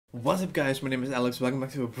What's up guys, my name is Alex, welcome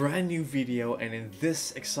back to a brand new video, and in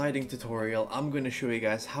this exciting tutorial I'm going to show you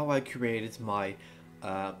guys how I created my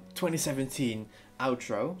 2017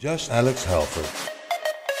 outro. JustAlexHalford.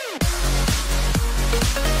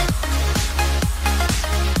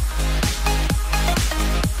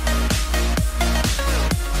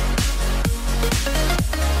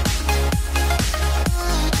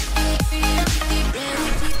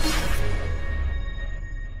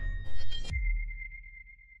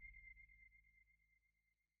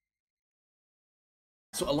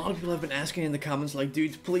 So a lot of people have been asking in the comments like,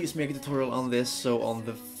 dude, please make a tutorial on this. So on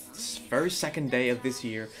the very second day of this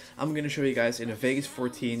year, I'm gonna show you guys in a Vegas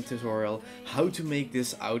 14 tutorial how to make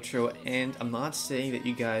this outro. And I'm not saying that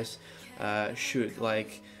you guys should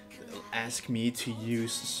like ask me to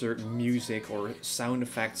use certain music or sound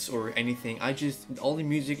effects or anything. All the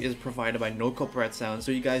music is provided by no copyright sound,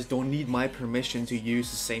 so you guys don't need my permission to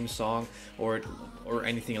use the same song or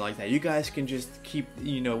anything like that. You guys can just keep,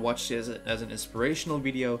 watch this as an inspirational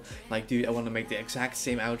video. Like, dude, I want to make the exact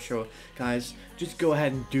same outro. Guys, just go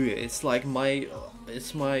ahead and do it. It's like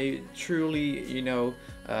it's my truly,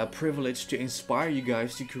 privilege to inspire you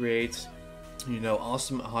guys to create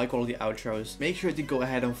awesome high quality outros. Make sure to go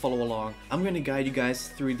ahead and follow along. I'm gonna guide you guys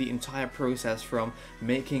through the entire process, from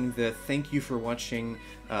making the thank you for watching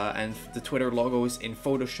and the Twitter logos in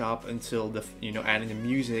Photoshop until the adding the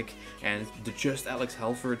music and the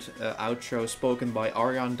JustAlexHalford outro spoken by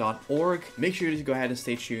Arion.org. Make sure to go ahead and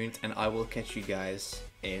stay tuned, and I will catch you guys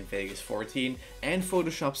in Vegas 14 and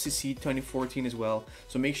Photoshop CC 2014 as well.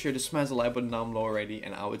 So make sure to smash the like button down below already,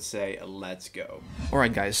 and I would say let's go.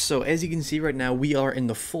 Alright guys, so as you can see right now, we are in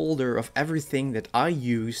the folder of everything that I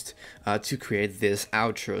used to create this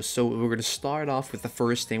outro. So we're going to start off with the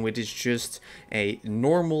first thing, which is just a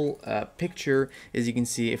normal picture. As you can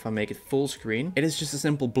see, if I make it full screen, it is just a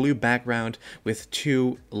simple blue background with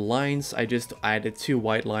two lines. I just added two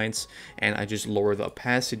white lines and I just lowered the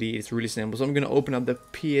opacity. It's really simple. So I'm going to open up the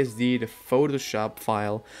PSD, the Photoshop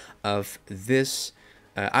file of this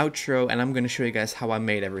outro, and I'm going to show you guys how I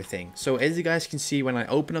made everything. So as you guys can see, when I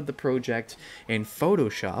open up the project in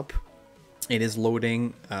Photoshop, it is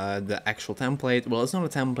loading the actual template. Well, it's not a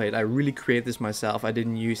template. I really created this myself. I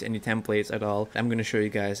didn't use any templates at all. I'm going to show you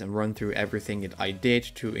guys and run through everything that I did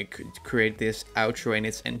to create this outro in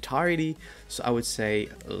its entirety. So I would say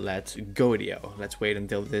let's go, Dio. Let's wait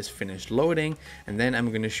until this finished loading, and then I'm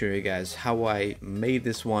going to show you guys how I made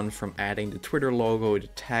this one, from adding the Twitter logo, the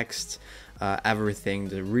text, everything,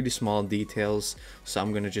 the really small details. So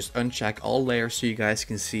I'm gonna just uncheck all layers so you guys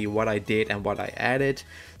can see what I did and what I added.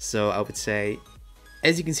 So I would say,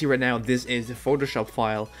 as you can see right now, this is the Photoshop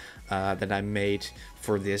file that I made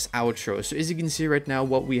for this outro. So as you can see right now,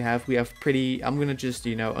 what we have I'm gonna just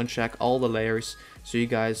uncheck all the layers so you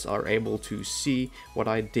guys are able to see what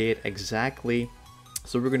I did exactly.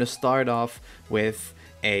 So we're gonna start off with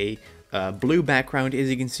a blue background. As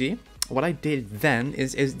you can see, what I did then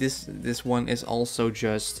is this one is also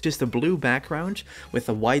just a blue background with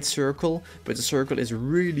a white circle, but the circle is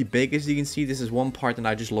really big. As you can see, this is one part and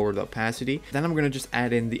I just lowered the opacity. Then I'm gonna just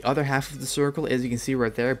add in the other half of the circle, as you can see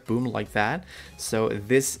right there, boom, like that. So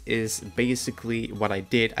this is basically what I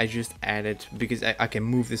did. I just added, because I can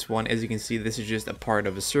move this one. As you can see, this is just a part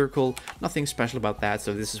of a circle, nothing special about that.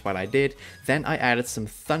 So this is what I did. Then I added some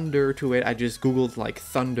thunder to it. I just googled like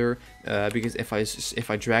thunder, because if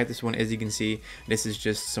I drag this one, as you can see, this is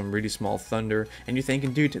just some really small thunder. And you're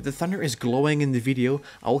thinking, dude, the thunder is glowing in the video.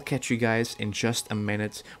 I'll catch you guys in just a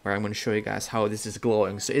minute where I'm going to show you guys how this is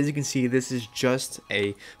glowing. So as you can see, this is just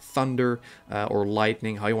a thunder or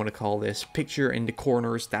lightning, how you want to call this, picture in the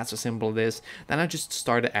corners. That's as simple as this. Then I just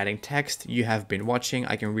started adding text. You have been watching.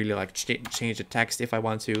 I can really like change the text if I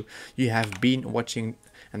want to. You have been watching.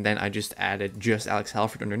 And then I just added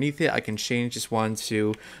JustAlexHalford underneath it. I can change this one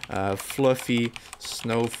to Fluffy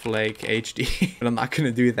Snowflake HD. But I'm not going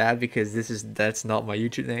to do that because that's not my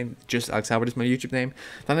YouTube name. JustAlexHalford is my YouTube name.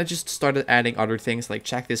 Then I just started adding other things, like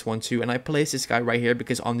check this one too. And I placed this guy right here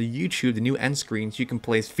because on the YouTube, the new end screens, you can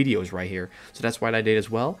place videos right here. So that's what I did as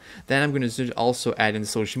well. Then I'm going to also add in the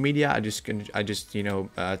social media. I just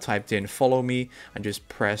typed in follow me. I just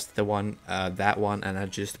pressed the one, that one, and I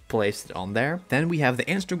just placed it on there. Then we have the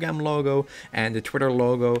Instagram logo and the Twitter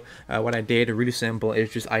logo. What I did, really simple,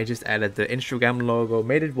 is I just added the Instagram logo,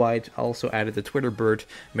 made it white, also added the Twitter bird,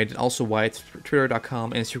 made it also white,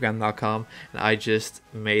 twitter.com, instagram.com, and I just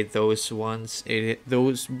made those ones,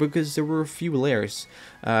 those because there were a few layers.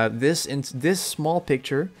 This small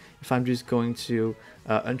picture if I'm just going to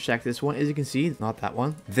uncheck this one, as you can see, not that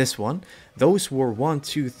one, this one, those were 1,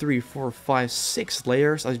 2, 3, 4, 5, 6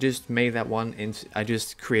 layers. I just made that one into, I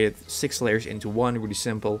just created 6 layers into one, really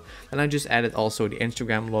simple. And I just added also the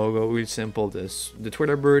Instagram logo, really simple, the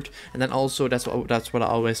Twitter bird, and then also that's what I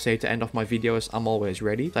always say to end off my videos, I'm always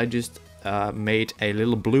ready. So I just made a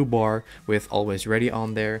little blue bar with always ready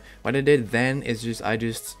on there. What I did then is I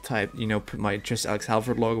just typed, you know, put my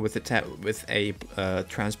JustAlexHalford logo with a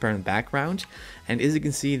transparent background, and as you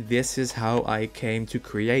can see, this is how I came to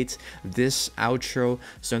create this outro.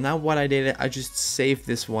 So now what I did, I just saved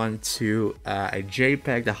this one to a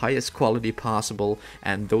JPEG, the highest quality possible,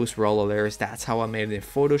 and those were all the layers. That's how I made it in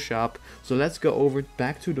Photoshop. So let's go over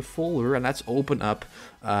back to the folder and let's open up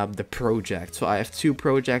the project. So I have 2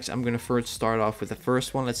 projects. I'm gonna first start off with the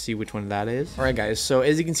first one. Let's see which one that is. Alright guys, so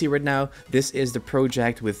as you can see right now, this is the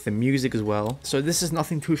project with the music as well. So this is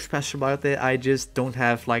nothing too special about it. I just don't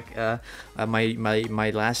have like my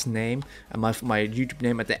last name and my YouTube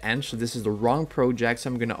name at the end, so this is the wrong project. So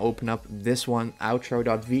I'm gonna open up this one,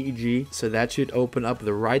 outro.veg, so that should open up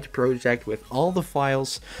the right project with all the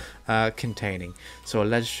files containing. So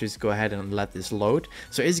let's just go ahead and let this load.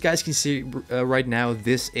 So as you guys can see right now,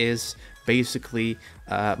 this is basically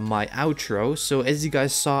my outro. So as you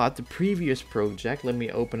guys saw at the previous project, let me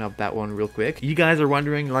open up that one real quick. You guys are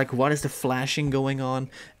wondering like, what is the flashing going on,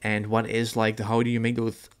 and what is like how do you make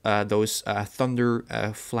those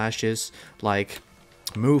thunder flashes like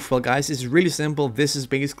move? Well guys, it's really simple. This is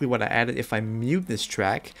basically what I added. If I mute this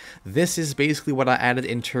track, this is basically what I added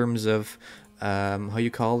in terms of how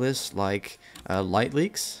you call this, like light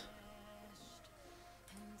leaks.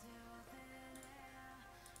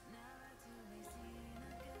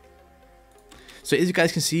 So as you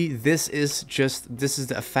guys can see, this is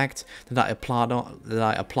the effect that I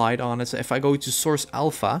applied on it. So if I go to source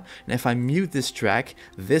alpha and if I mute this track,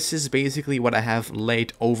 this is basically what I have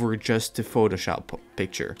laid over just the Photoshop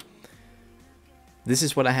picture. This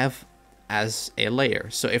is what I have as a layer.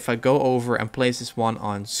 So if I go over and place this one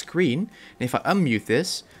on screen, and if I unmute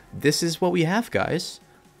this, this is what we have, guys.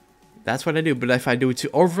 That's what I do. But if I do it to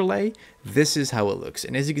overlay, this is how it looks.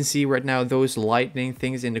 And as you can see right now, those lightning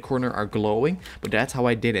things in the corner are glowing, but that's how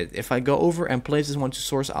I did it. If I go over and place this one to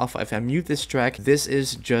source alpha, if I mute this track, this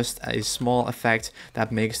is just a small effect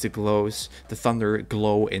that makes the thunder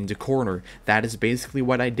glow in the corner. That is basically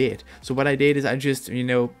what I did. So what I did is I just, you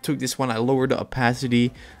know, took this one, I lowered the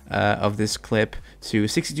opacity of this clip to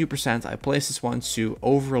 62%. I placed this one to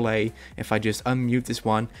overlay. If I just unmute this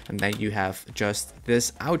one, and then you have just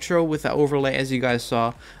this outro with the overlay as you guys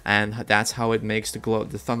saw, and that's how it makes the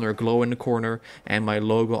thunder glow in the corner, and my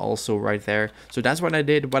logo also right there. So that's what I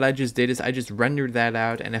did. What I just did is I just rendered that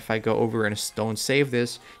out, and if I go over and don't save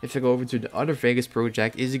this, if I go over to the other Vegas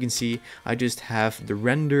project, as you can see, I just have the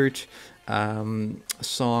rendered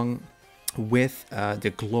song with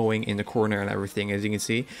the glowing in the corner and everything, as you can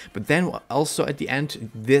see. But then also at the end,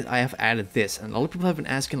 I have added this, and a lot of people have been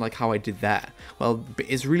asking like how I did that. Well,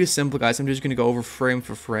 it's really simple, guys. I'm just gonna go over frame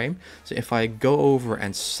for frame. So if I go over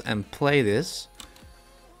and play this,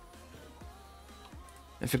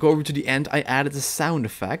 if I go over to the end, I added a sound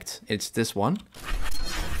effect. It's this one.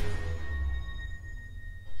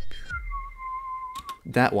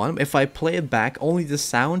 That one. If I play it back, only the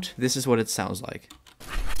sound, this is what it sounds like.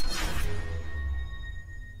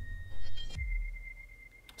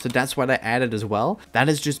 So that's what I added as well. That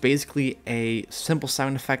is just basically a simple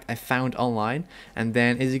sound effect I found online. And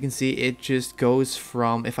then as you can see, it just goes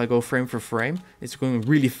from, if I go frame for frame, it's going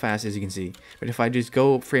really fast, as you can see. But if I just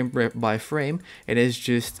go frame by frame, it is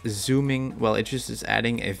just zooming, well, it just is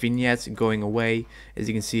adding a vignette going away. As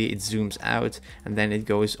you can see, it zooms out, and then it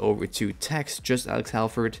goes over to text,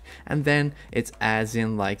 JustAlexHalford, and then it adds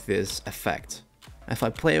in like this effect. If I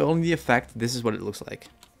play only the effect, this is what it looks like.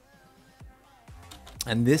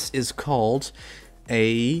 And this is called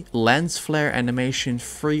a lens flare animation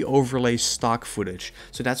free overlay stock footage.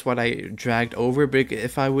 So that's what I dragged over. Because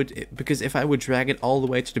if I would drag it all the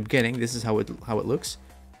way to the beginning, this is how it looks.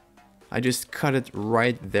 I just cut it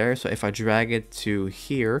right there. So if I drag it to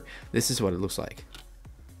here, this is what it looks like.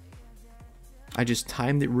 I just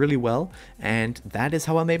timed it really well, and that is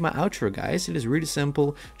how I made my outro, guys. It is really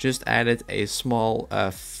simple. Just added a small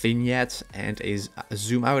vignette and a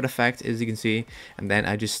zoom out effect, as you can see, and then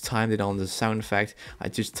I just timed it on the sound effect. I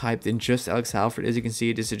just typed in JustAlexHalford. As you can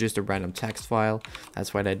see, this is just a random text file.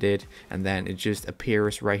 That's what I did, and then it just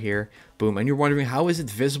appears right here. Boom. And you're wondering, how is it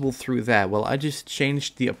visible through that? Well, I just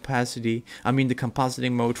changed the opacity, the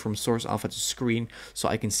compositing mode from source alpha to screen, so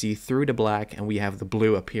I can see through the black and we have the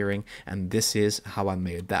blue appearing, and this is how I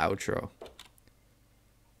made the outro.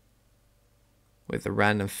 with a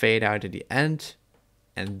random fade out at the end.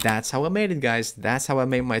 And that's how I made it, guys. That's how I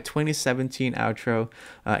made my 2017 outro.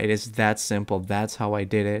 It is that simple. That's how I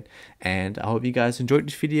did it. And I hope you guys enjoyed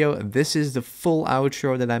this video. This is the full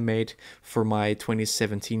outro that I made for my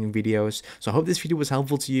 2017 videos. So I hope this video was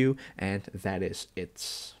helpful to you. And that is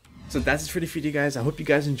it. So that's it for the video, guys. I hope you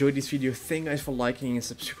guys enjoyed this video. Thank you guys for liking and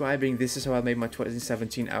subscribing. This is how I made my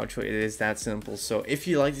 2017 outro. It is that simple. So if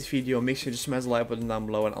you like this video, make sure to smash the like button down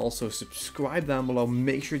below and also subscribe down below.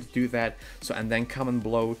 Make sure to do that. So and then comment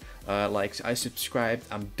below like I subscribed,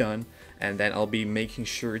 I'm done. And then I'll be making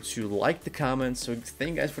sure to like the comments. So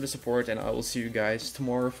thank you guys for the support, and I will see you guys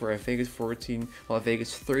tomorrow for a Vegas 14, well, a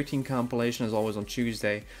Vegas 13 compilation as always on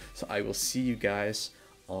Tuesday. So I will see you guys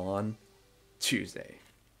on Tuesday.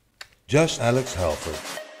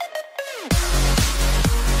 JustAlexHalford.